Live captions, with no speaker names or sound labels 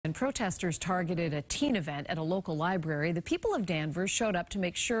Protesters targeted a teen event at a local library. The people of Danvers showed up to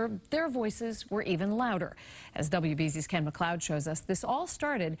make sure their voices were even louder. As WBZ's Ken MacLeod shows us, this all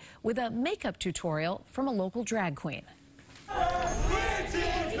started with a makeup tutorial from a local drag queen.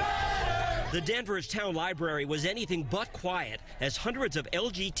 The Danvers Town Library was anything but quiet as hundreds of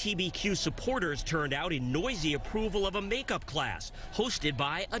LGBTQ supporters turned out in noisy approval of a makeup class hosted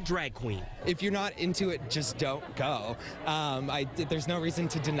by a drag queen. If you're not into it, just don't go. There's no reason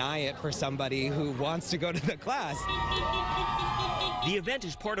to deny it for somebody who wants to go to the class. The event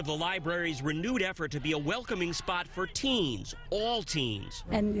is part of the library's renewed effort to be a welcoming spot for teens, all teens.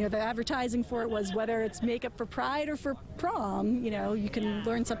 And the advertising for it was whether it's makeup for Pride or for prom, you can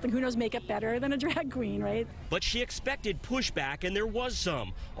learn something. Who knows makeup better than a drag queen, right? But she expected pushback, and there was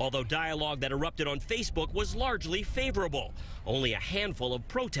some, although dialogue that erupted on Facebook was largely favorable. Only a handful of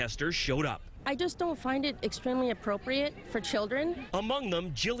protesters showed up. I just don't find it extremely appropriate for children. Among them,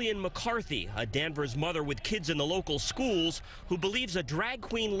 Jillian McCarthy, a Danvers mother with kids in the local schools, who believes a drag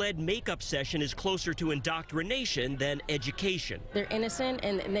queen-led makeup session is closer to indoctrination than education. They're innocent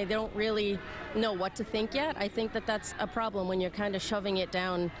and they don't really know what to think yet. I think that that's a problem when you're kind of shoving it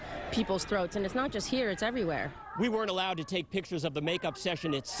down people's throats. And it's not just here, it's everywhere. We weren't allowed to take pictures of the makeup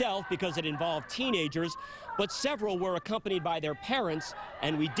session itself because it involved teenagers, but several were accompanied by their parents,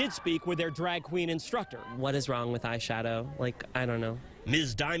 and we did speak with their drag queen instructor. What is wrong with eyeshadow? I don't know.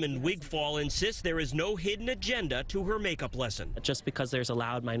 Ms. Diamond Wigfall insists there is no hidden agenda to her makeup lesson. Just because there's a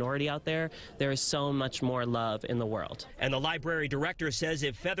loud minority out there, there is so much more love in the world. And the library director says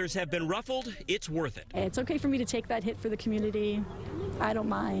if feathers have been ruffled, it's worth it. It's okay for me to take that hit for the community. I don't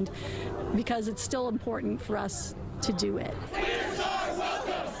mind, because it's still important for us to do it.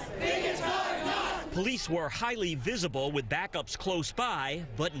 Police were highly visible with backups close by,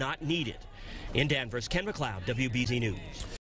 but not needed. In Danvers, Ken MacLeod, WBZ News.